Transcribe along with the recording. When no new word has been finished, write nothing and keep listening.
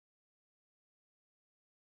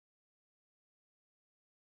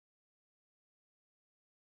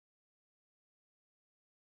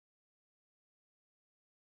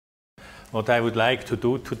what I would like to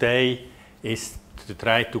do today is to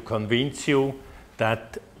try to convince you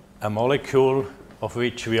that a molecule of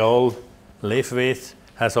which we all live with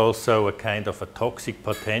has also a kind of a toxic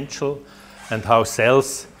potential, and how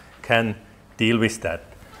cells can deal with that.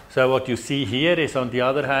 So what you see here is, on the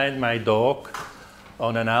other hand, my dog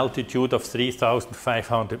on an altitude of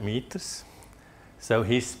 3,500 meters. So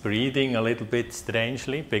he's breathing a little bit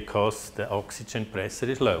strangely because the oxygen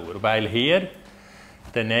pressure is lower. While here,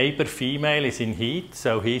 the neighbor female is in heat,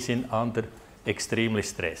 so he's under extremely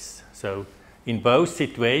stress. So in both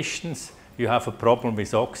situations, you have a problem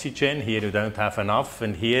with oxygen. Here you don't have enough,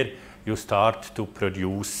 and here you start to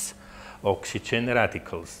produce oxygen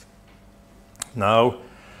radicals. Now,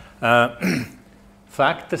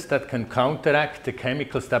 factors that can counteract the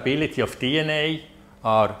chemical stability of DNA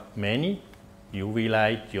are many. UV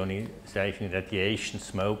light, ionization radiation,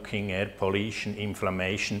 smoking, air pollution,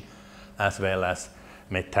 inflammation, as well as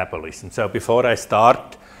metabolism. So before I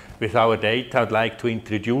start with our data, I'd like to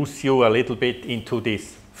introduce you a little bit into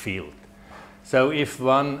this field. So if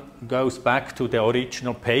one goes back to the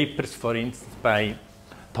original papers, for instance, by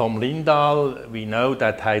Tom Lindahl, we know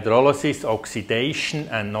that hydrolysis, oxidation,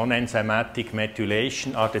 and non-enzymatic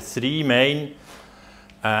methylation are the three main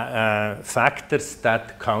factors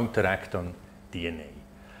that counteract on DNA.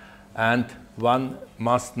 And one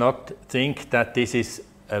must not think that this is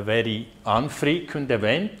a very infrequent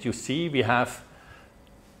event. You see, we have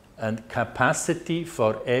a capacity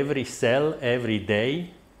for every cell every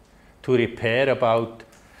day to repair about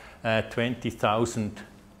 20,000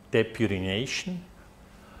 depurination.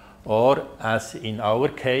 Or, as in our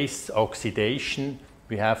case, oxidation,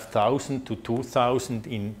 we have 1,000 to 2,000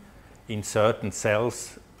 in certain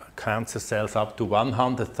cells, cancer cells, up to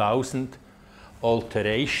 100,000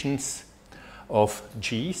 alterations of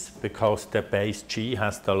Gs, because the base G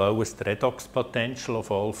has the lowest redox potential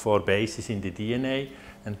of all 4 bases in the DNA,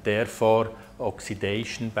 and therefore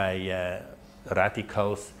oxidation by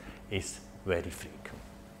radicals is very frequent.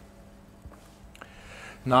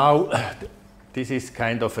 Now, this is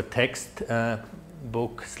kind of a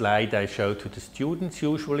textbook slide I show to the students.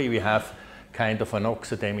 Usually we have kind of an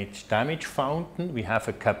oxidative damage fountain. We have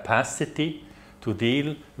a capacity to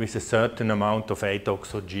deal with a certain amount of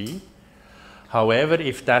 8-oxo-G. However,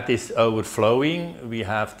 if that is overflowing, we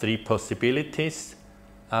have 3 possibilities: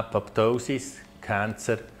 apoptosis,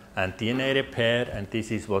 cancer, and DNA repair. And this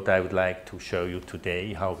is what I would like to show you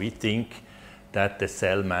today, how we think that the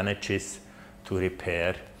cell manages to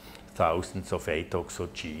repair thousands of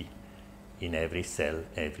 8-oxo-G in every cell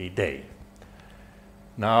every day.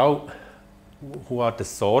 Now, who are the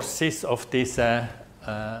sources of this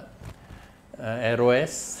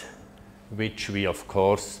ROS, which we, of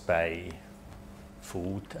course, by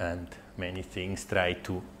food and many things try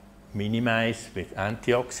to minimize with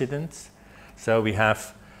antioxidants. So we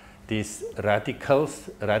have these radicals,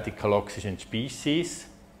 radical oxygen species,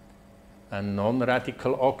 and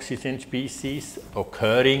non-radical oxygen species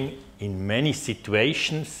occurring in many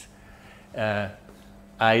situations,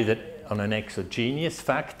 either on an exogenous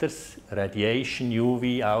factors, radiation,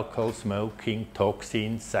 UV, alcohol, smoking,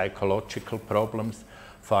 toxins, psychological problems,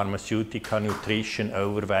 pharmaceutical, nutrition,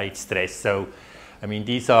 overweight, stress. So, I mean,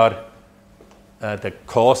 these are the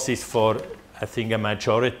causes for, I think, a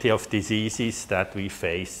majority of diseases that we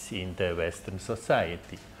face in the Western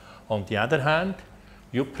society. On the other hand,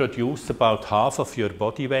 you produce about half of your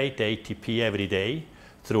body weight, ATP, every day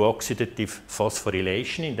through oxidative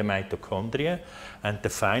phosphorylation in the mitochondria. And the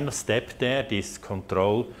final step there, this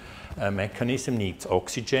control mechanism, needs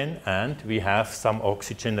oxygen. And we have some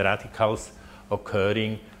oxygen radicals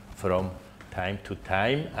occurring from time to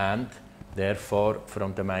time, and therefore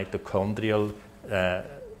from the mitochondrial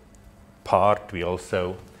part we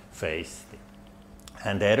also face.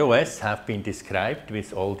 And ROS have been described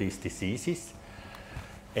with all these diseases.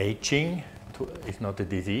 Aging is not a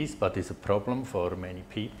disease, but is a problem for many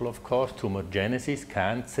people, of course. Tumorigenesis,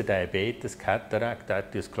 cancer, diabetes, cataract,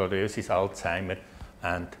 atherosclerosis, Alzheimer,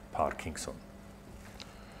 and Parkinson.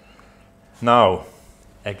 Now,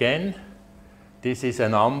 again, this is a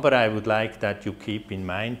number I would like that you keep in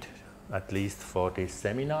mind, at least for this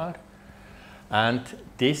seminar. And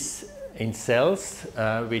this in cells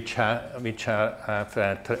which are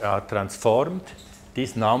transformed,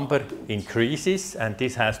 this number increases, and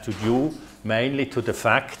this has to do mainly to the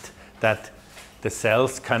fact that the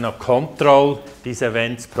cells cannot control these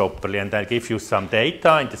events properly. And I'll give you some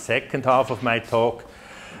data in the second half of my talk,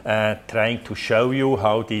 trying to show you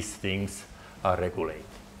how these things are regulated.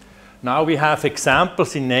 Now we have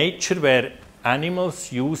examples in nature where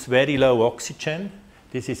animals use very low oxygen.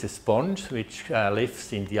 This is a sponge which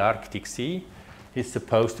lives in the Arctic Sea. is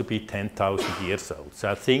supposed to be 10,000 years old.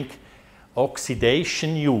 So I think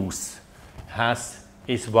oxidation use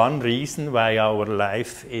is one reason why our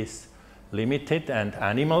life is limited, and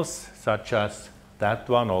animals such as that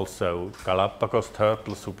one, also Galapagos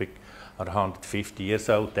turtles who are 150 years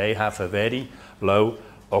old, they have a very low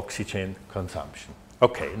oxygen consumption.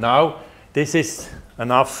 Okay, now this is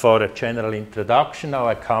enough for a general introduction. Now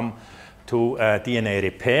I come to DNA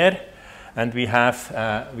repair, and we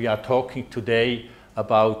are talking today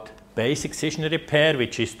about basic excision repair,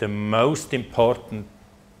 which is the most important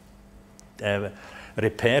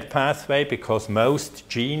repair pathway, because most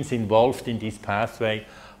genes involved in this pathway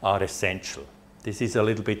are essential. This is a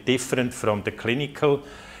little bit different from the clinical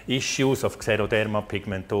issues of Xeroderma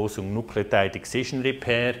pigmentosum nucleotide excision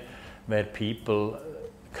repair, where people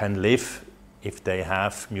can live if they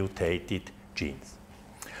have mutated genes.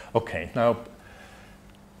 Okay, now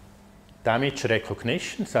damage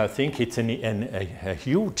recognition. So I think it's a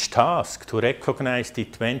huge task to recognize the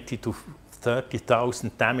 20 to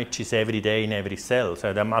 30,000 damages every day in every cell.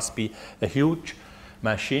 So there must be a huge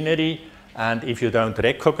machinery, and if you don't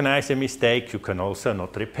recognize a mistake, you can also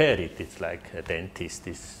not repair it. It's like a dentist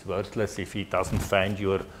is worthless if he doesn't find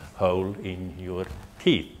your hole in your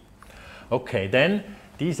teeth. Okay, then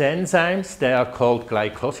these enzymes, they are called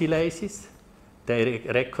glycosylases. They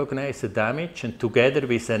recognize the damage, and together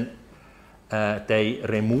with they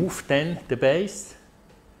remove then the base.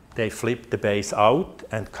 They flip the base out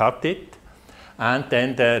and cut it. And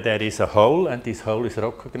then there is a hole, and this hole is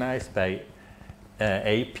recognized by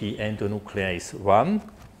AP endonuclease 1,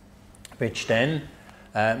 which then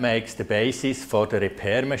makes the basis for the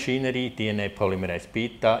repair machinery, DNA polymerase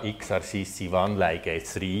beta, XRCC1 ligase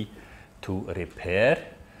 3 to repair.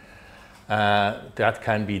 That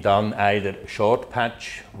can be done either short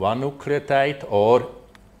patch one nucleotide, or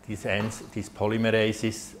these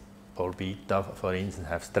polymerases or beta, for instance,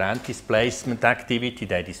 have strand displacement activity.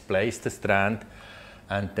 They displace the strand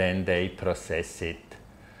and then they process it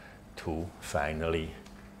to finally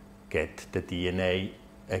get the DNA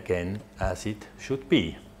again as it should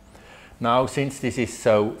be. Now, since this is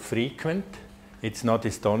so frequent, it's not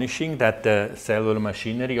astonishing that the cellular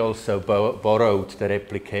machinery also borrowed the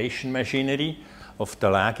replication machinery of the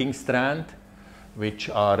lagging strand, which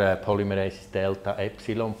are polymerases delta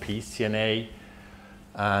epsilon, PCNA,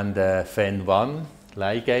 and FEN1,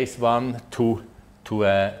 ligase 1,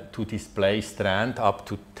 to display strand up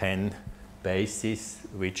to 10 bases,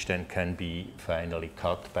 which then can be finally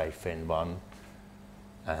cut by FEN1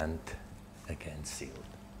 and again sealed.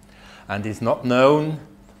 And it's not known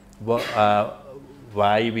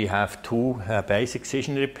why we have two basic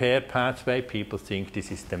excision repair pathway. People think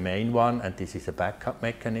this is the main one and this is a backup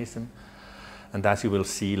mechanism. And as you will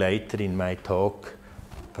see later in my talk,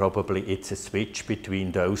 probably it's a switch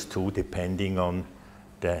between those two depending on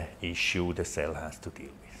the issue the cell has to deal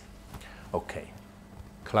with. Okay,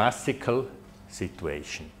 classical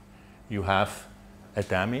situation. You have a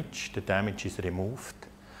damage, the damage is removed,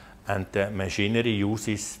 and the machinery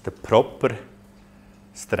uses the proper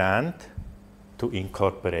strand to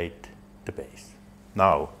incorporate the base.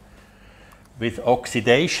 Now, with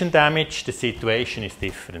oxidation damage, the situation is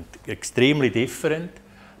different, extremely different,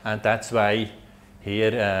 and that's why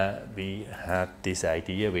here we had this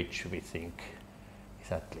idea, which we think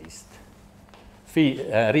is at least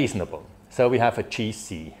reasonable. So we have a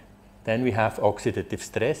GC, then we have oxidative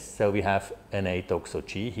stress, so we have an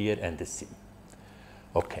A-toxo-G here and a C.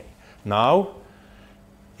 Okay, now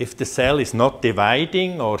if the cell is not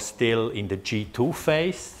dividing or still in the G2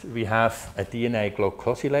 phase, we have a DNA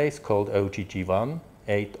glycosylase called OGG1,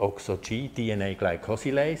 8-oxo-G DNA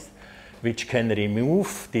glycosylase, which can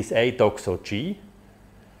remove this 8-oxo-G,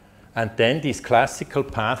 and then this classical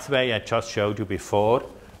pathway I just showed you before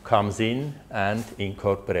comes in and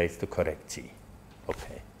incorporates the correct C.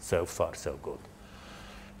 Okay, so far so good.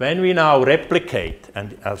 When we now replicate,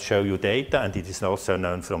 and I'll show you data, and it is also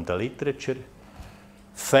known from the literature,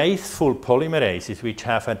 faithful polymerases which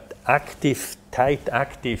have an active, tight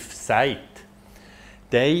active site,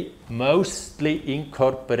 they mostly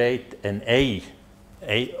incorporate an A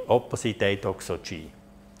opposite 8-oxo-G,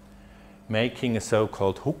 making a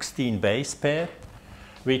so-called Hookstein base pair,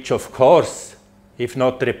 which of course, if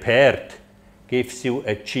not repaired, gives you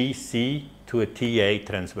a GC to a TA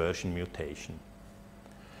transversion mutation.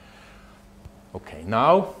 Okay,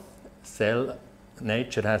 now cell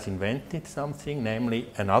nature has invented something, namely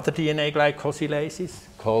another DNA glycosylases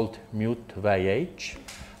called MUT-YH,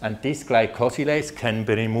 and this glycosylase can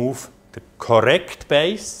remove the correct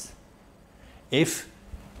base if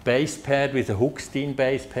base paired with a Hookstein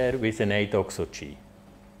base pair with an 8-oxo-G.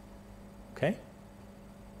 Okay?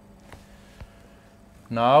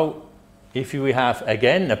 Now, if we have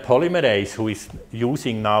again a polymerase who is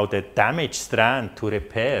using now the damaged strand to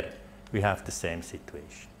repair, we have the same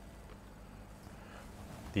situation.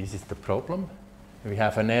 This is the problem. We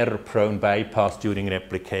have an error-prone bypass during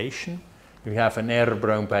replication. We have an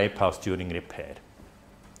error-prone bypass during repair.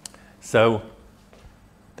 So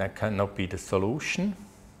that cannot be the solution.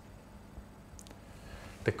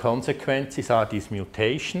 The consequences are these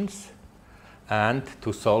mutations, and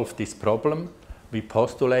to solve this problem, we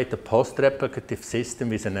postulate a post-replicative system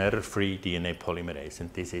with an error-free DNA polymerase,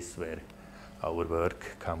 and this is where our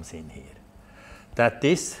work comes in here. That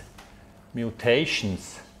these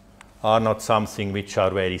mutations are not something which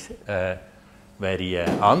are very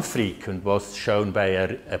unfrequent was shown by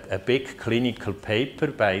a big clinical paper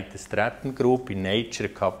by the Stratton group in Nature a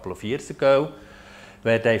couple of years ago,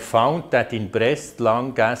 where they found that in breast,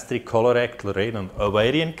 lung, gastric, colorectal, renal, and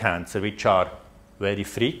ovarian cancer, which are very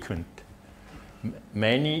frequent,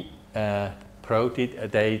 many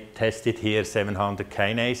they tested here 700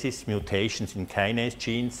 kinases, mutations in kinase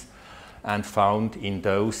genes, and found in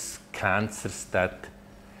those cancers that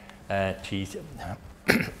GC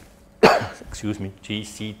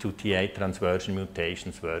to TA transversion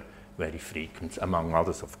mutations were very frequent, among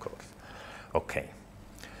others, of course. Okay.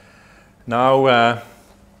 Now,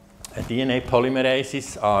 DNA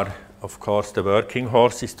polymerases are, of course, the working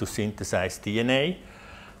horses to synthesize DNA.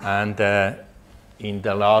 And in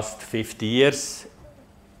the last 50 years,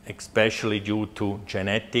 especially due to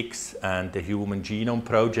genetics and the Human Genome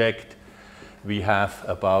Project, we have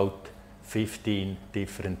about 15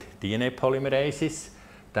 different DNA polymerases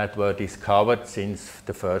that were discovered since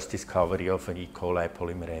the first discovery of an E. coli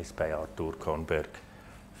polymerase by Arthur Kornberg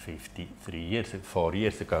 4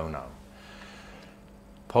 years ago now.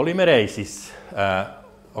 Polymerases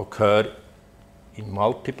occur in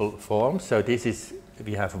multiple forms. So this is,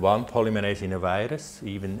 we have one polymerase in a virus.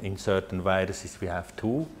 Even in certain viruses we have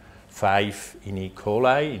 2, 5 in E.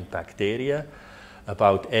 coli, in bacteria,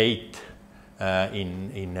 about 8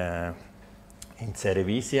 in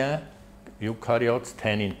Cerevisia, eukaryotes,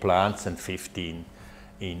 10 in plants, and 15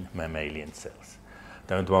 in mammalian cells.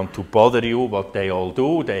 Don't want to bother you what they all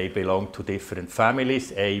do. They belong to different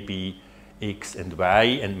families, A, B, X, and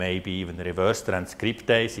Y, and maybe even reverse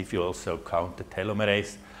transcriptase if you also count the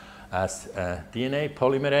telomerase as a DNA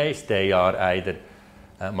polymerase. They are either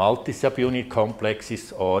multi-subunit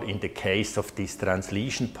complexes, or in the case of these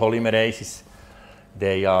translesion polymerases,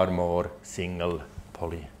 they are more single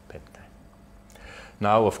polypeptide.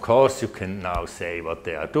 Now, of course, you can now say what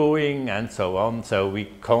they are doing and so on. So we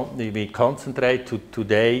concentrate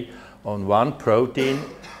today on one protein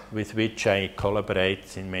with which I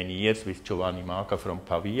collaborate in many years with Giovanni Maga from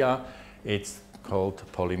Pavia. It's called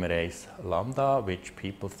polymerase lambda, which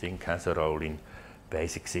people think has a role in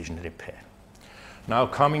basic excision repair. Now,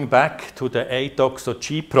 coming back to the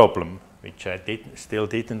 8-oxo-G problem, which I still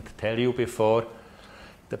didn't tell you before.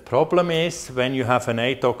 The problem is when you have an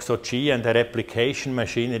 8-oxo-G and the replication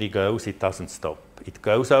machinery goes, it doesn't stop. It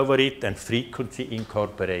goes over it and frequency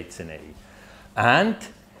incorporates an A. And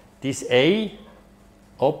this A,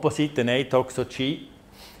 opposite an 8-oxo-G,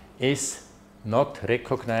 is not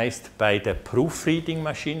recognized by the proofreading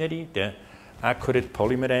machinery. The accurate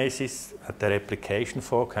polymerases at the replication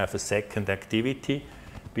fork have a second activity,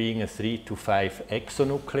 being a 3 to 5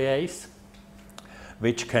 exonuclease,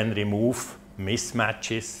 which can remove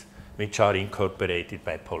mismatches which are incorporated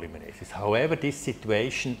by polymerases. However, this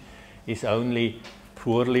situation is only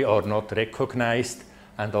poorly or not recognized,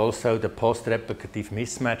 and also the post-replicative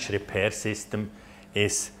mismatch repair system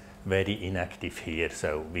is very inactive here.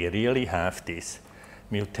 So we really have this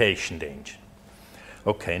mutation danger.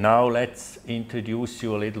 Okay, now let's introduce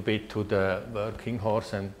you a little bit to the working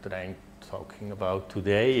horse, and that I'm talking about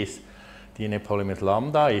today is DNA polymerase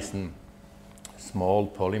lambda. Is a small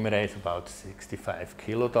polymerase, about 65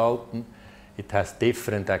 kilodalton. It has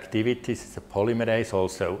different activities. It's a polymerase,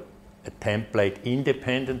 also a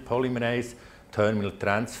template-independent polymerase, terminal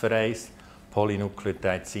transferase,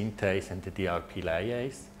 polynucleotide synthase, and the DRP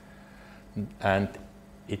lyase. And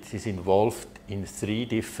it is involved in 3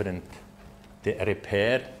 different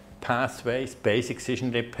repair pathways: basic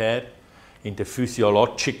excision repair, in the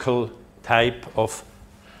physiological type of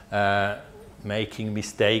making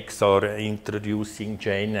mistakes or introducing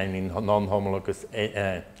chain, and in non-homologous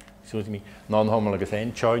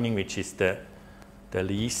end joining, which is the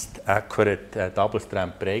least accurate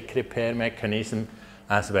double-strand break repair mechanism,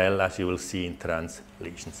 as well as you will see in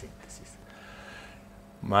translesion synthesis.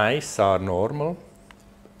 Mice are normal.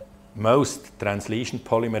 Most translesion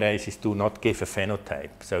polymerases do not give a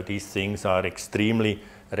phenotype, so these things are extremely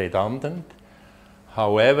redundant.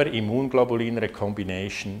 However, immunoglobulin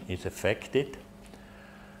recombination is affected,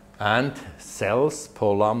 and cells,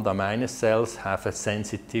 Pol lambda minus cells, have a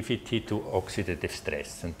sensitivity to oxidative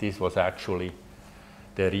stress. And this was actually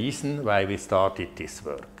the reason why we started this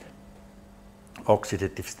work.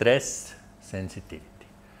 Oxidative stress, sensitivity.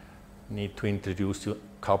 Need to introduce you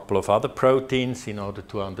a couple of other proteins in order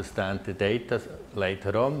to understand the data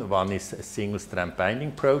later on. One is a single-strand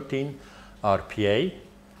binding protein, RPA,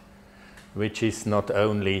 which is not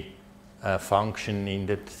only a function in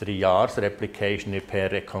the 3 R's, replication, repair,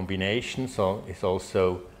 recombination, so it's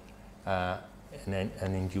also an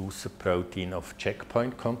inducer protein of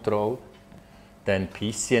checkpoint control. Then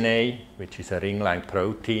PCNA, which is a ring-line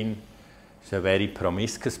protein. It's a very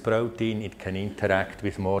promiscuous protein. It can interact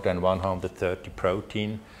with more than 130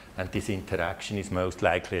 proteins, and this interaction is most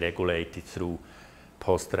likely regulated through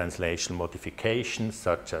post-translational modifications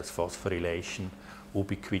such as phosphorylation,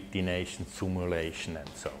 ubiquitination, simulation, and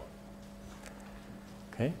so on.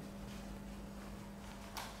 Okay.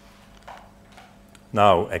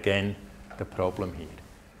 Now, again, the problem here.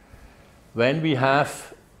 When we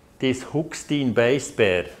have this Hookstein base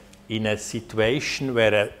pair in a situation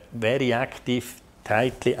where a very active,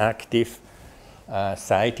 tightly active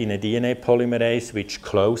site in a DNA polymerase which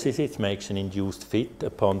closes it, makes an induced fit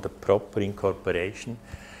upon the proper incorporation,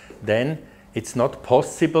 then it's not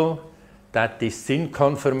possible that this syn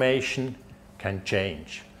conformation can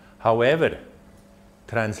change. However,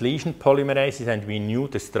 translesion polymerases, and we knew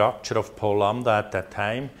the structure of Pol lambda at that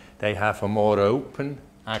time, they have a more open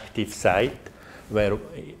active site where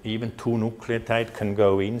even 2 nucleotides can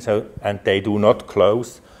go in, and they do not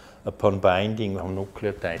close upon binding on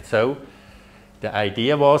nucleotides. So the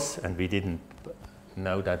idea was, and we didn't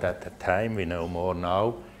know that at the time, we know more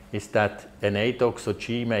now, is that an A-doxo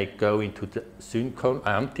G may go into the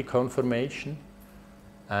anti-conformation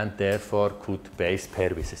and therefore could base pair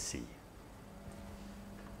with a C.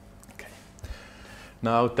 Okay.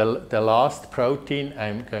 Now the last protein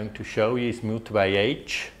I'm going to show you is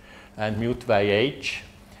MUT-YH, and MUT-YH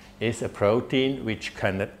is a protein which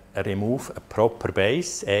can remove a proper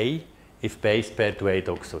base, A, if base paired to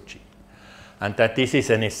A-doxo G. And that this is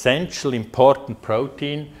an essential important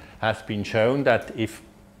protein has been shown that if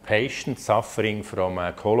patients suffering from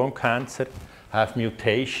colon cancer have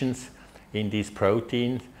mutations in these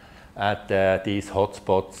proteins at these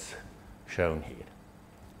hotspots shown here.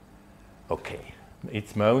 Okay,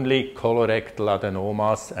 it's mainly colorectal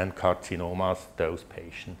adenomas and carcinomas those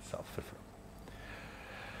patients suffer from.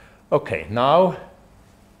 Okay, now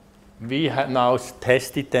we have now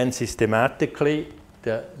tested then systematically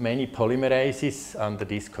the many polymerases under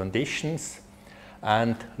these conditions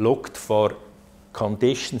and looked for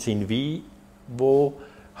conditions in vivo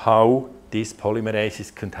how these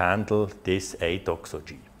polymerases can handle this A-doxo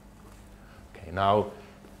G. Okay, now I'll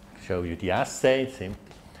show you the assay.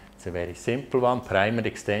 It's a very simple one, primer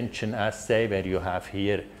extension assay, where you have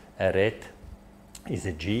here a red is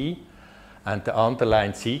a G, and the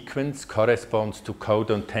underlying sequence corresponds to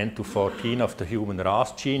codon 10 to 14 of the human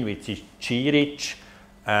RAS gene, which is G-rich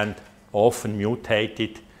and often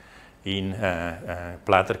mutated in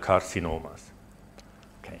bladder carcinomas.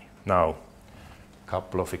 Okay, now a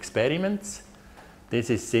couple of experiments.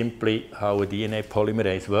 This is simply how a DNA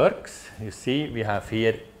polymerase works. You see, we have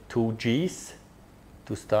here 2 Gs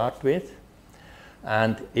to start with,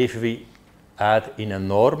 and if we add in a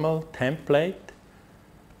normal template,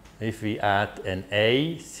 if we add an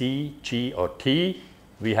A, C, G, or T,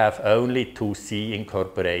 we have only 2 C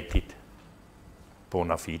incorporated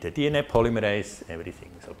bona fide DNA polymerase, everything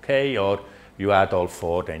is okay, or you add all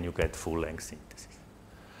 4, then you get full-length synthesis.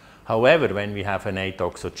 However, when we have an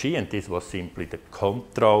A-doxo G, and this was simply the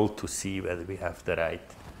control to see whether we have the right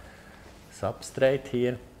substrate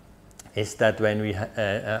here, is that when we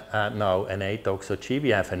add now an A-doxo G, we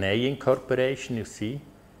have an A incorporation, you see,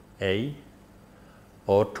 A,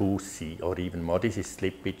 or 2C, or even more. This is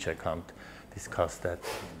slippage, I can't discuss that.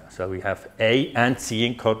 So we have A and C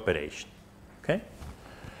incorporation, okay?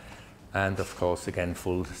 And of course, again,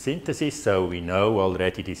 full synthesis, so we know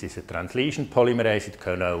already this is a translesion polymerase, it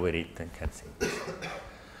can over it and can synthesize.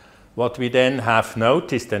 What we then have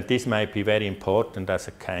noticed, and this might be very important as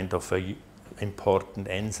a kind of a important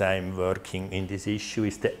enzyme working in this issue,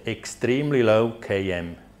 is the extremely low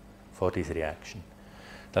Km for this reaction.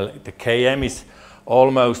 The Km is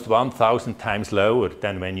almost 1,000 times lower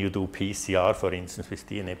than when you do PCR, for instance, with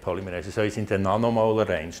DNA polymerase. So it's in the nanomolar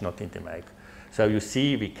range, not in the micro. So you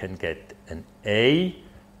see we can get an A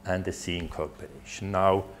and a C incorporation.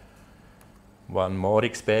 Now, one more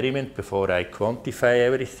experiment before I quantify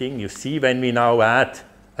everything. You see when we now add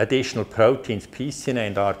additional proteins, PCNA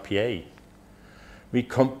and RPA, we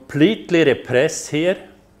completely repress here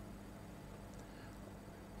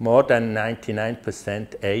more than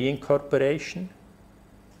 99% A incorporation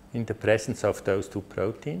in the presence of those two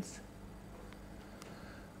proteins,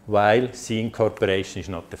 while C incorporation is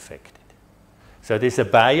not affected. So there's a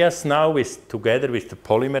bias now together with the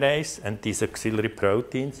polymerase and these auxiliary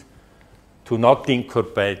proteins to not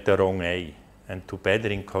incorporate the wrong A and to better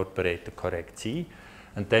incorporate the correct C.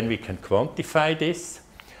 And then we can quantify this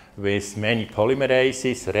with many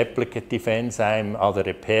polymerases, replicative enzyme, other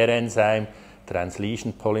repair enzyme,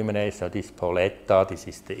 translesion polymerase, so this pol-eta, this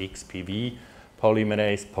is the XPV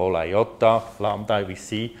polymerase, pol-iota, lambda. We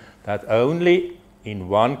see that only in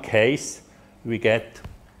one case we get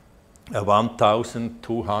a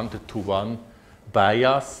 1,200 to 1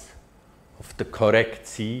 bias of the correct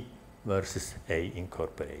C versus A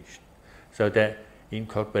incorporation. So the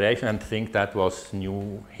incorporation, and I think that was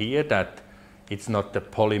new here, that it's not the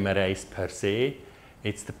polymerase per se,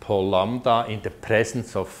 it's the pol lambda in the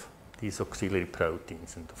presence of these auxiliary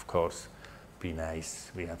proteins. And of course, be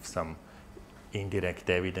nice, we have some indirect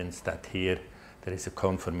evidence that here there is a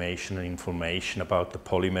confirmation and information about the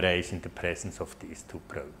polymerase in the presence of these two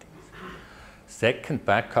proteins. Second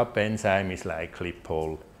backup enzyme is likely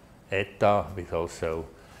pol-eta, with also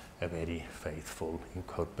a very faithful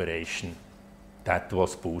incorporation that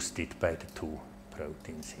was boosted by the two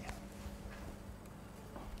proteins here.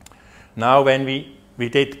 Now when we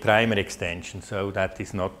did primer extension, so that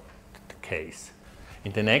is not the case.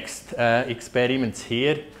 In the next experiments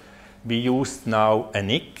here, we used now a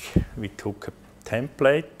nick. We took a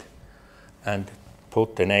template and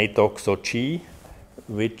put an A-doxo-G,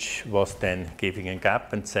 which was then giving a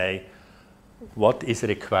gap and say what is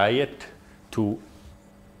required to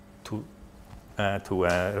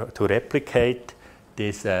replicate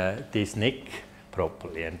this nick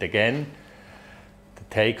properly. And again, the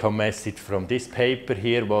take-home message from this paper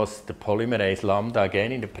here was the polymerase lambda,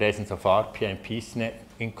 again in the presence of RPA and PCNet,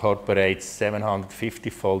 incorporates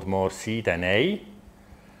 750-fold more C than A.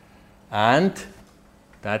 And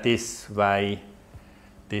that is why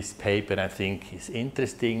this paper, I think, is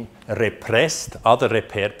interesting, repressed other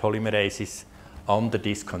repair polymerases under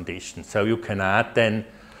these conditions. So you can add then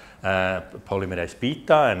polymerase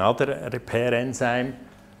beta, another repair enzyme,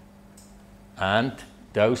 and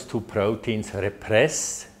those two proteins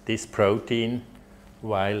repress this protein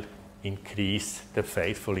while increase the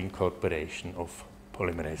faithful incorporation of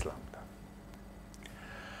polymerase lambda.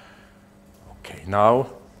 Okay, now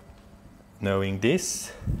knowing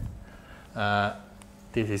this,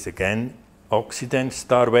 this is again oxidant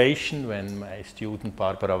starvation when my student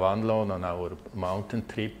Barbara Van Loon on our mountain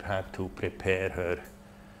trip had to prepare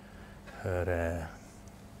her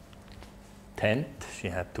tent. She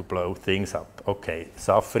had to blow things up. Okay,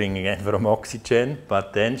 suffering again from oxygen,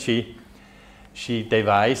 but then she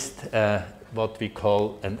devised what we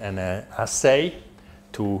call an assay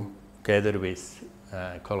together with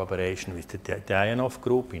collaboration with the Dianoff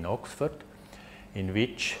group in Oxford, in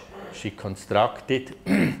which she constructed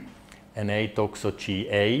an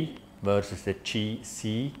A-doxo-GA versus a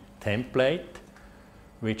GC template,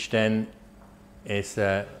 which then is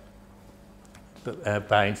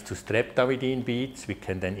binds to streptavidin beads. We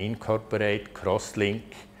can then incorporate,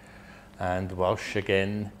 cross-link, and wash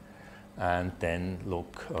again, and then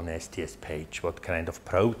look on STS page what kind of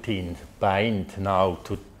protein bind now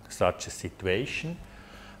to such a situation.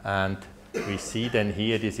 And we see then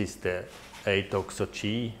here, this is the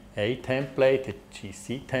A-doxo-GA template, the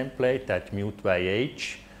GC template that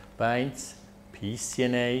mut-YH binds,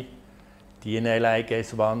 PCNA, DNA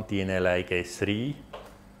ligase 1, DNA ligase 3,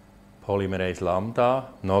 polymerase lambda,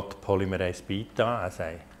 not polymerase beta, as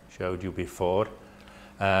I showed you before.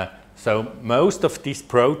 So most of these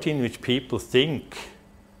proteins which people think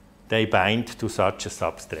they bind to such a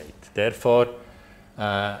substrate. Therefore,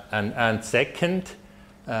 and second,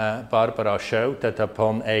 Barbara showed that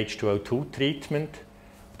upon H2O2 treatment,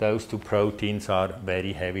 those two proteins are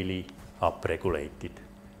very heavily upregulated.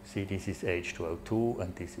 See, this is H2O2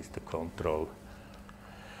 and this is the control.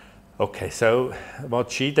 Okay, so what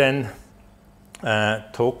she then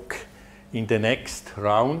took in the next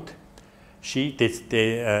round, she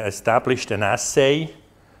established an assay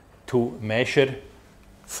to measure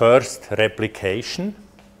first replication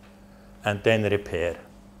and then repair.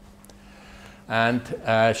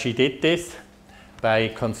 And she did this by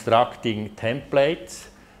constructing templates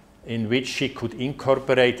in which she could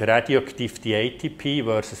incorporate radioactive DATP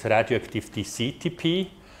versus radioactive DCTP.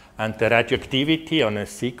 And the radioactivity on a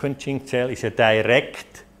sequencing cell is a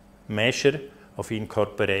direct measure of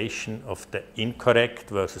incorporation of the incorrect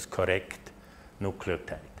versus correct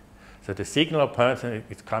nucleotide. So the signal of person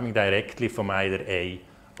is coming directly from either A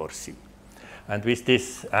or C. And with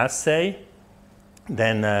this assay,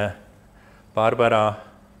 then Barbara,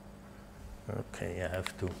 okay, I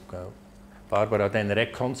have to go. Barbara then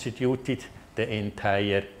reconstituted the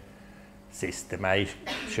entire system. I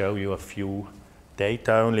show you a few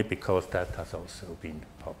data only because that has also been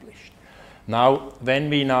published. Now, when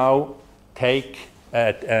we now take,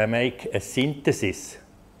 make a synthesis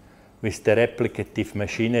with the replicative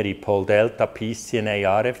machinery Pol delta pCNA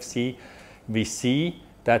RFC, we see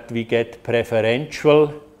that we get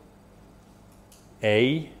preferential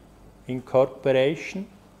A incorporation.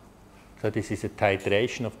 So this is a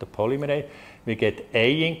titration of the polymerase. We get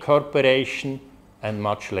A incorporation and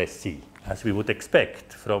much less C, as we would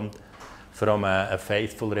expect from a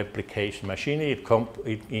faithful replication machinery.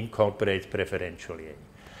 It incorporates preferentially A.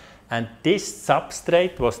 And this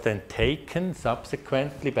substrate was then taken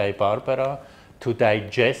subsequently by Barbara to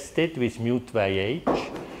digest it with mut-YH.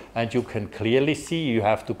 And you can clearly see, you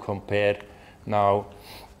have to compare now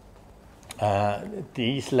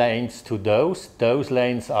these lanes to those. Those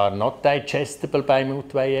lanes are not digestible by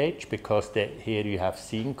mut-YH because here you have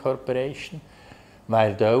C incorporation,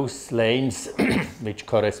 while those lanes which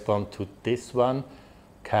correspond to this one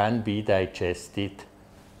can be digested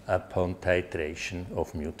upon titration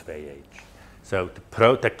of mut-YH. So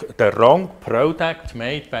the wrong product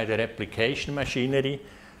made by the replication machinery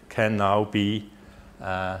can now be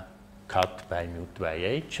cut by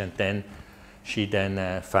mut-YH, and then she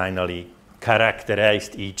finally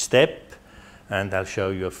characterized each step, and I'll show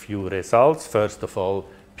you a few results. First of all,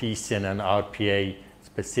 PCN and RPA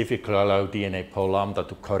specifically allow DNA pol lambda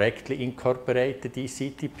to correctly incorporate the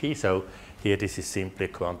DCTP. So here this is simply a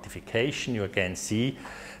quantification. You again see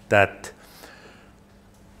that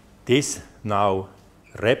this now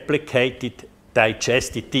replicated,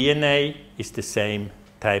 digested DNA is the same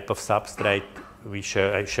type of substrate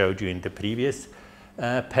I showed you in the previous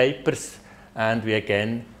papers, and we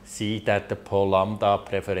again see that the pol lambda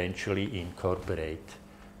preferentially incorporate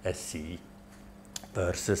a C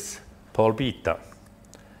versus pol beta.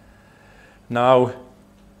 Now,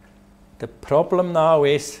 the problem now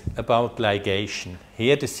is about ligation.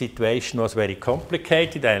 Here the situation was very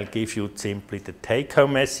complicated. I'll give you simply the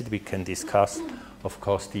take-home message. We can discuss, of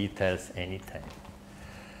course, details anytime.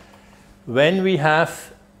 When we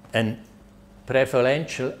have a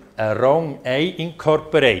preferential, a wrong A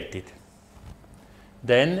incorporated,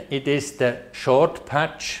 then it is the short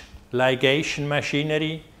patch ligation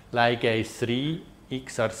machinery, ligase 3,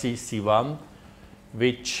 XRCC1,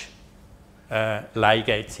 which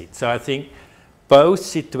ligates it. So I think both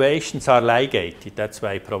situations are ligated. That's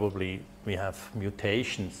why probably we have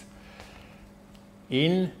mutations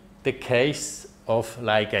in the case of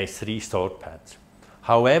ligase 3 short patch.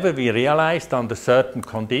 However, we realized under certain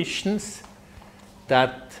conditions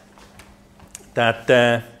that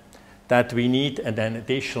we need an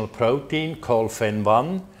additional protein called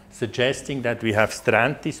FEN1, suggesting that we have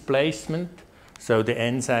strand displacement. So the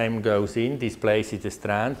enzyme goes in, displaces the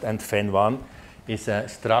strand, and FEN1 is a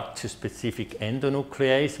structure-specific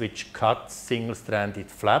endonuclease which cuts single-stranded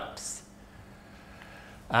flaps.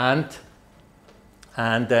 And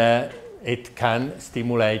it can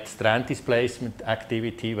stimulate strand displacement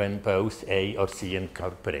activity when both A or C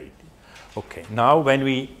incorporated. Okay, now when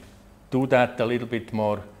we do that a little bit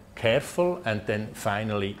more careful and then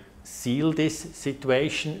finally seal this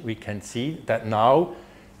situation, we can see that now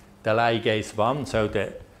the ligase 1, so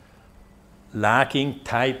the lagging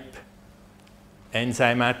type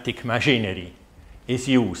enzymatic machinery is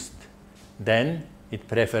used. Then it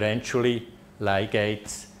preferentially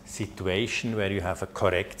ligates situation where you have a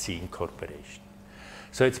correct C incorporation.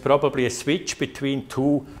 So it's probably a switch between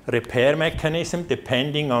two repair mechanisms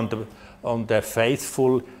depending on the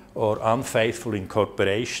faithful or unfaithful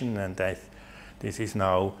incorporation, and this is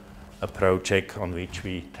now a project on which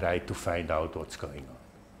we try to find out what's going on.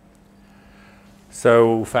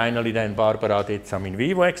 So finally then Barbara did some in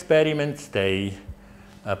vivo experiments.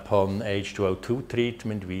 Upon H2O2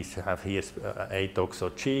 treatment, we have here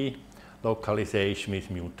 8-oxo-G localization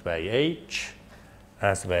with mut-YH,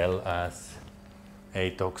 as well as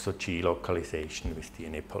 8-oxo-G localization with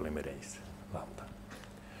DNA polymerase lambda.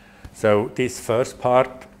 So this first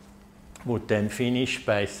part would then finish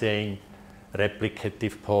by saying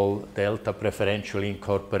replicative pol delta preferentially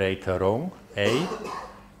incorporate a wrong A.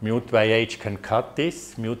 Mut-YH can cut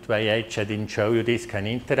this. Mut-YH, I didn't show you this, can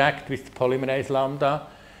interact with polymerase lambda.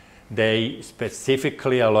 They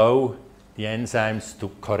specifically allow the enzymes to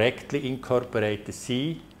correctly incorporate the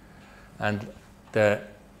C, and the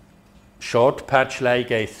short patch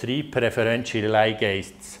ligase 3 preferentially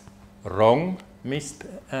ligases wrong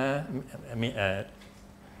mispairs,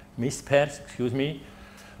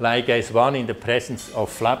 ligase 1 in the presence of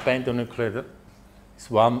flap endonuclear is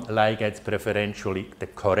one ligase preferentially the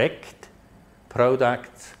correct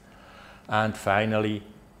products, and finally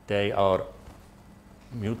they are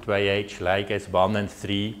mut-YH ligase 1 and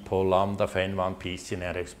 3 Pol lambda Fen1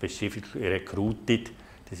 PCNR specifically recruited.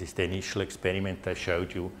 This is the initial experiment I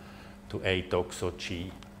showed you to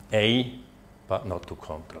A-toxo-G-A, but not to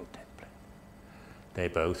control template. They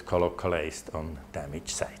both colocalized on damaged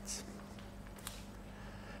sites.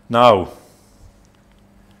 Now,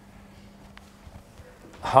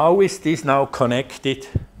 how is this now connected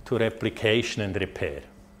to replication and repair?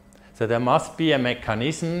 So there must be a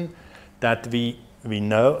mechanism that we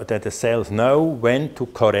know, that the cells know when to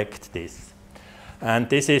correct this. And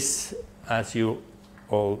this is, as you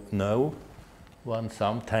all know, one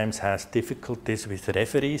sometimes has difficulties with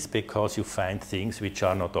referees because you find things which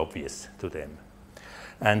are not obvious to them.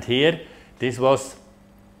 And here, this was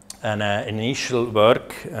an initial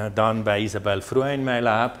work done by Isabelle Fruin in my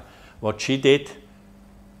lab. What she did,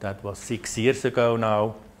 that was 6 years ago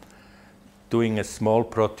now, doing a small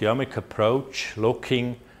proteomic approach,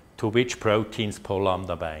 looking to which proteins Pol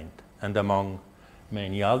lambda bind. And among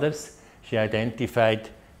many others, she identified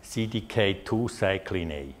CDK2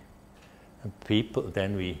 cyclin A. And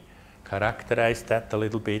then we characterized that a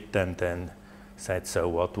little bit and then said, so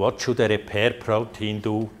what should a repair protein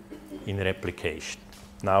do in replication?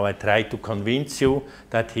 Now I try to convince you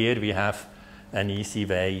that here we have an easy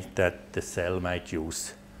way that the cell might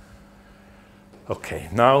use. Okay,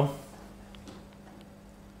 now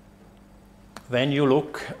when you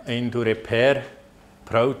look into repair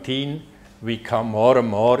protein, we come more and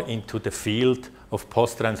more into the field of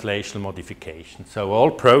post-translational modification. So all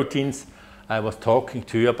proteins I was talking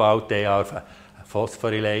to you about, they are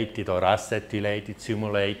phosphorylated or acetylated,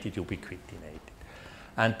 simulated, ubiquitinated.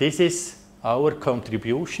 And this is our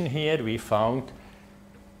contribution here. We found,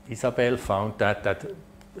 Isabelle found that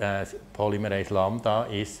polymerase lambda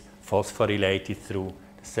is phosphorylated through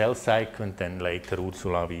the cell cycle, and then later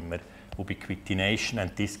Ursula Wimmer ubiquitination,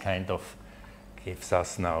 and this kind of gives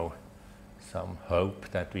us now some hope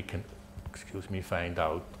that we can, find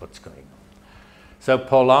out what's going on. So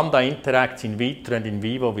Pol lambda interacts in vitro and in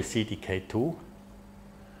vivo with CDK2,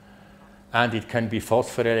 and it can be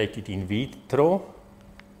phosphorylated in vitro,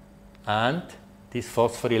 and this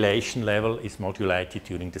phosphorylation level is modulated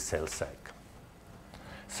during the cell cycle.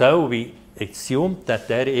 So we assumed that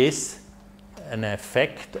there is an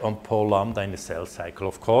effect on Pol lambda in the cell cycle.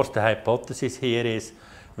 Of course, the hypothesis here is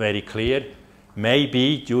very clear.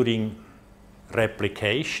 Maybe during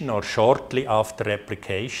replication or shortly after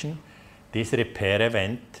replication, this repair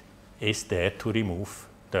event is there to remove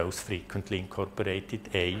those frequently incorporated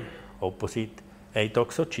A opposite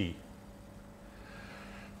A-toxo-G.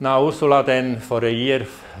 Now Ursula then for a year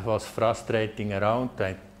was frustrating around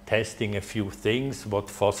and testing a few things, what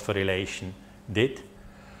phosphorylation did.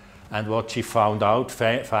 And what she found out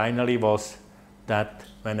finally was that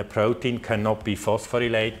when a protein cannot be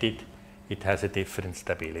phosphorylated, it has a different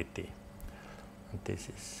stability. And this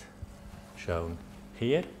is shown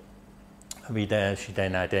here. She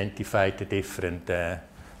then identified the different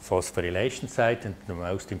phosphorylation sites, and the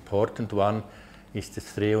most important one is the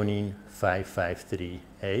threonine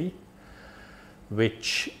 553A,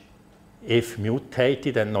 which, if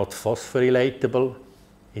mutated and not phosphorylatable,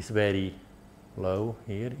 is very low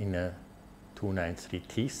here in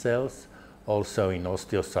 293T cells. Also in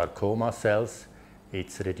osteosarcoma cells,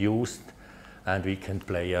 it's reduced, and we can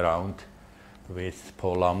play around with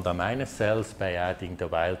Pol lambda minus cells by adding the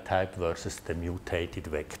wild type versus the mutated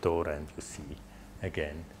vector, and you see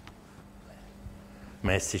again,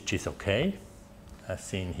 message is okay, as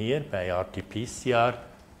seen here by RT-PCR,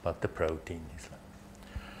 but the protein is low.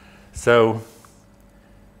 So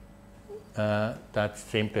that's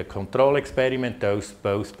simply a control experiment.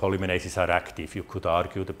 Both polymerases are active. You could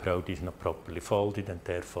argue the protein is not properly folded and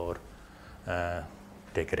therefore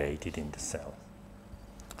degraded in the cell.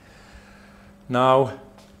 Now,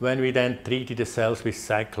 when we then treated the cells with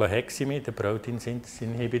cycloheximide, the protein synthesis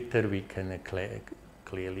inhibitor, we can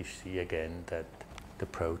clearly see again that the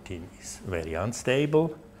protein is very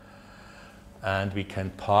unstable, and we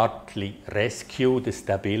can partly rescue the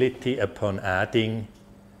stability upon adding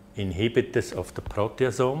inhibitors of the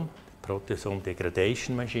proteasome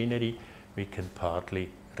degradation machinery. We can partly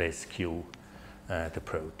rescue the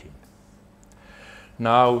protein.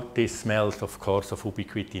 Now, this smells, of course, of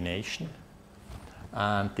ubiquitination.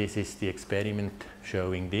 And this is the experiment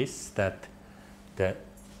showing this, that the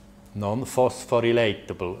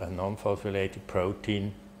non-phosphorylated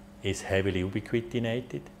protein is heavily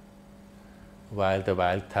ubiquitinated. while the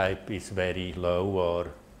wild type is very low or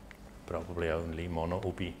probably only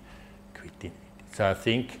monoubiquitinated. So I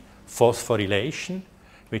think phosphorylation,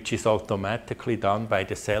 which is automatically done by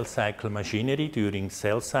the cell cycle machinery during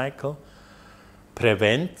cell cycle,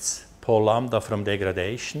 prevents Pol lambda from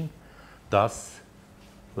degradation, thus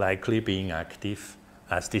likely being active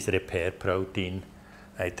as this repair protein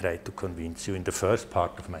I tried to convince you in the first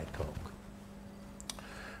part of my talk.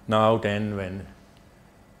 Now then, when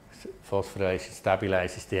phosphorylation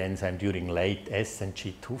stabilizes the enzyme during late S and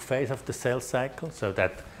G2 phase of the cell cycle, so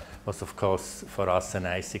that was of course for us a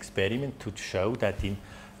nice experiment to show that in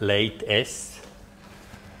late S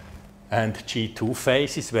and G2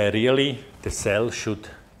 phases, where really the cell should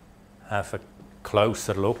have a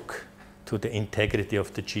closer look to the integrity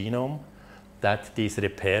of the genome, that this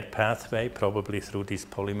repair pathway, probably through this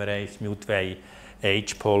polymerase mutway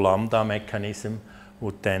H Pol lambda mechanism,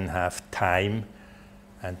 would then have time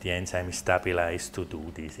and the enzyme is stabilized to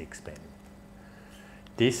do this experiment.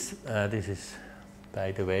 This is,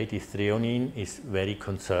 by the way, this threonine is very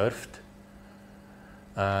conserved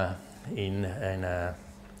in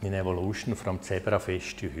evolution from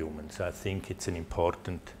zebrafish to humans. So I think it's an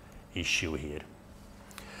important issue here.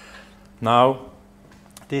 Now,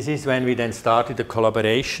 this is when we then started a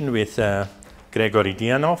collaboration with Gregory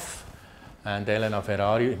Dianov, and Elena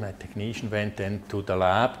Ferrari, my technician, went then to the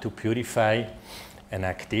lab to purify an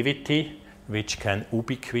activity which can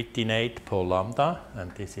ubiquitinate Pol lambda,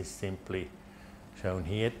 and this is simply shown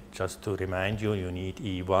here. Just to remind you, you need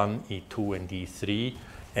E1, E2, and E3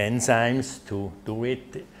 enzymes to do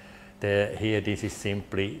it. Here, this is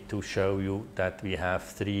simply to show you that we have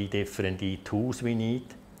 3 different E2s we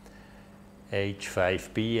need: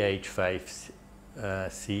 H5B,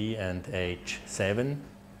 H5C, and H7.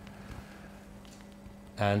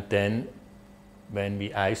 And then, when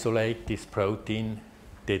we isolate this protein,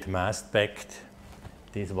 did mass spec,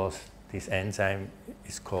 this enzyme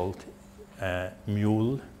is called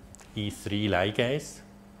mule E3 ligase,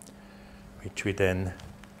 which we then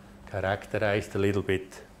characterized a little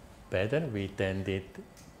bit better. We then did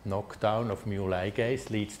knockdown of mule ligase,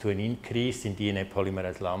 leads to an increase in DNA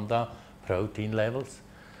polymerase lambda protein levels.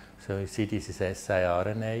 So you see this is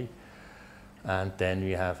siRNA, and then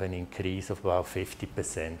we have an increase of about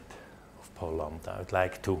 50% of Pol lambda. I would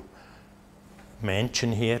like to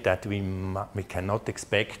mention here that we cannot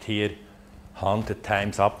expect here 100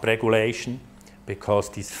 times upregulation, because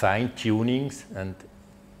these fine tunings, and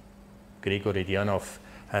Grigory Dianov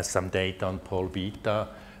has some data on Pol beta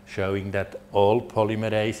showing that all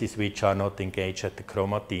polymerases which are not engaged at the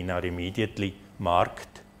chromatin are immediately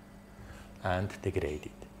marked and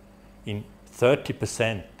degraded. In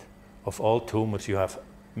 30% of all tumors, you have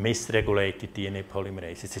misregulated DNA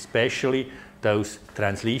polymerases, especially those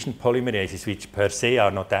translesion polymerases, which per se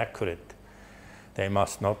are not accurate. They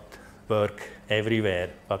must not work everywhere,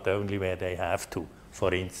 but only where they have to,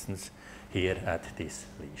 for instance, here at this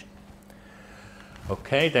lesion.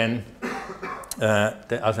 Okay, then,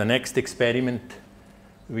 as a next experiment,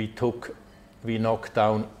 we knocked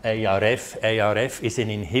down ARF. ARF is an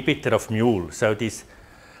inhibitor of mule, so this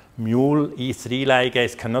mule E3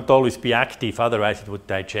 ligase cannot always be active, otherwise it would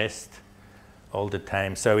digest all the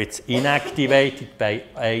time. So it's inactivated by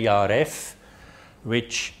ARF,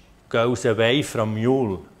 which goes away from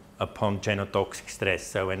mule upon genotoxic stress.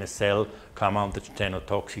 So when a cell comes under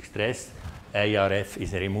genotoxic stress, ARF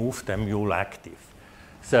is removed and mule active.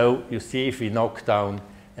 So you see, if we knock down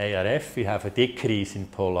ARF, we have a decrease in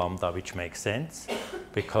Pol lambda, which makes sense,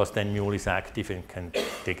 because then mule is active and can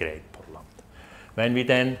degrade Pol lambda. When we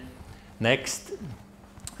then next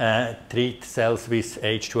treat cells with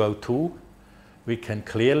H2O2, we can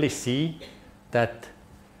clearly see that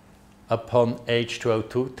upon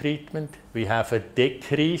H2O2 treatment, we have a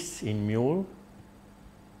decrease in mule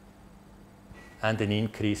and an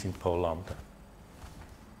increase in Pol lambda.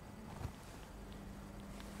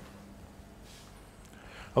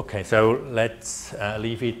 Okay, so let's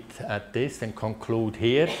leave it at this and conclude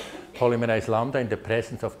here. Polymerase lambda in the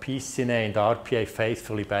presence of PCNA and RPA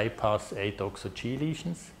faithfully bypass A-toxo-G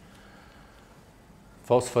lesions.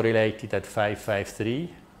 Phosphorylated at 553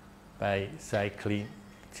 by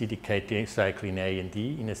CDK cyclin A and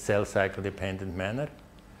E in a cell cycle dependent manner.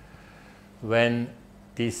 When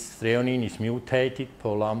this threonine is mutated,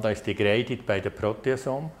 Pol lambda is degraded by the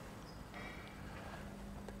proteasome.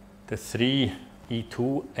 The 3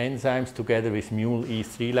 E2 enzymes together with mule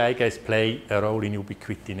E3 ligase play a role in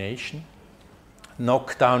ubiquitination.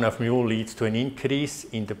 Knockdown of mule leads to an increase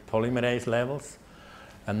in the polymerase levels,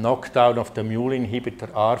 and knockdown of the mule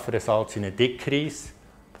inhibitor ARF results in a decrease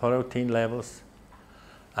in protein levels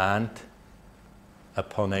and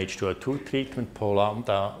upon H2O2 treatment, Paul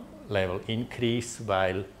lambda level increase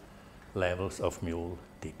while levels of mule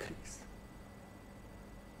decrease.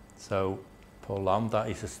 So Paul lambda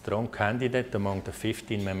is a strong candidate among the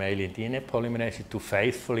 15 mammalian DNA polymerases to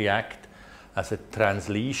faithfully act as a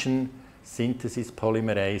translesion synthesis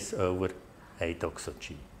polymerase over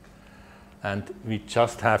A-doxo-G. And we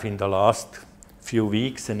just have in the last few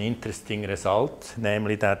weeks an interesting result,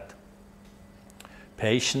 namely that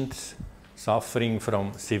patients suffering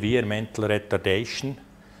from severe mental retardation,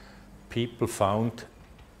 people found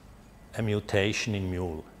a mutation in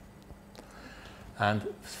mule. And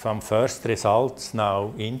some first results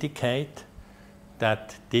now indicate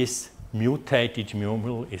that this mutated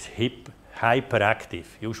mule is hyperactive.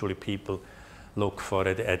 Usually people look for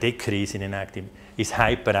a decrease in an active, is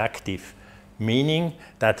hyperactive, meaning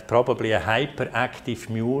that probably a hyperactive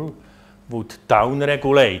mule would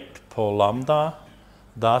downregulate Paul lambda,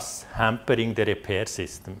 thus hampering the repair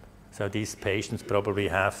system. So these patients probably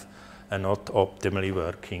have a not optimally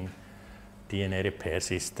working DNA repair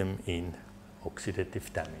system in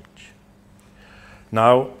oxidative damage.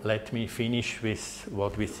 Now let me finish with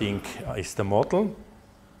what we think is the model.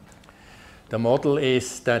 The model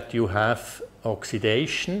is that you have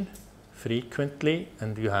oxidation frequently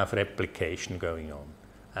and you have replication going on.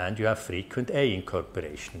 And you have frequent A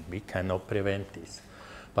incorporation. We cannot prevent this.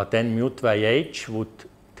 But then mut-YH would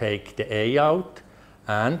take the A out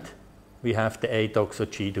and we have the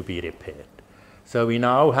A-doxo-G to be repaired. So we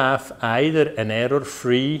now have either an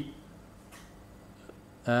error-free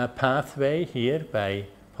pathway here by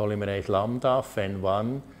polymerase lambda,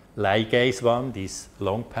 FEN1, ligase 1, this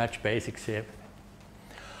long patch basic CF.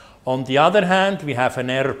 On the other hand, we have an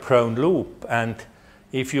error-prone loop, and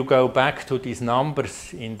if you go back to these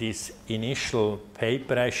numbers in this initial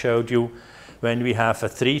paper I showed you, when we have a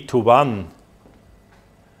 3-to-1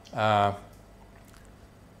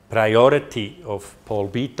 priority of Pol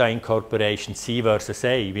beta incorporation C versus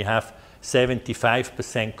A, we have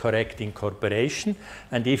 75% correct incorporation,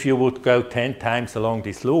 and if you would go 10 times along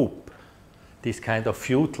this loop, this kind of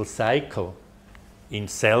futile cycle in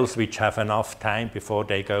cells which have enough time before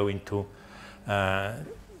they go into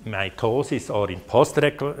mitosis or in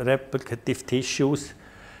post-replicative tissues,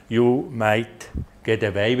 you might get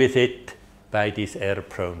away with it by this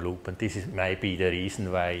error-prone loop. And this may be the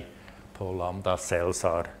reason why Paul lambda cells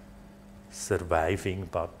are surviving,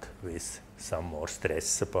 but with some more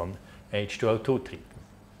stress upon H2O2 treatment.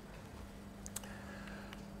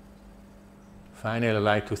 Finally, I'd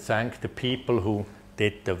like to thank the people who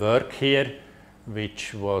did the work here,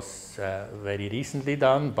 which was very recently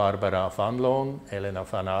done: Barbara van Loon, Elena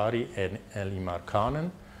Vanari, and Eli Markkanen,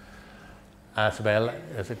 as well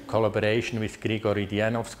as a collaboration with Grigori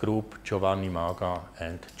Dienov's group, Giovanni Maga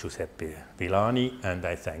and Giuseppe Villani, and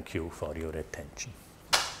I thank you for your attention.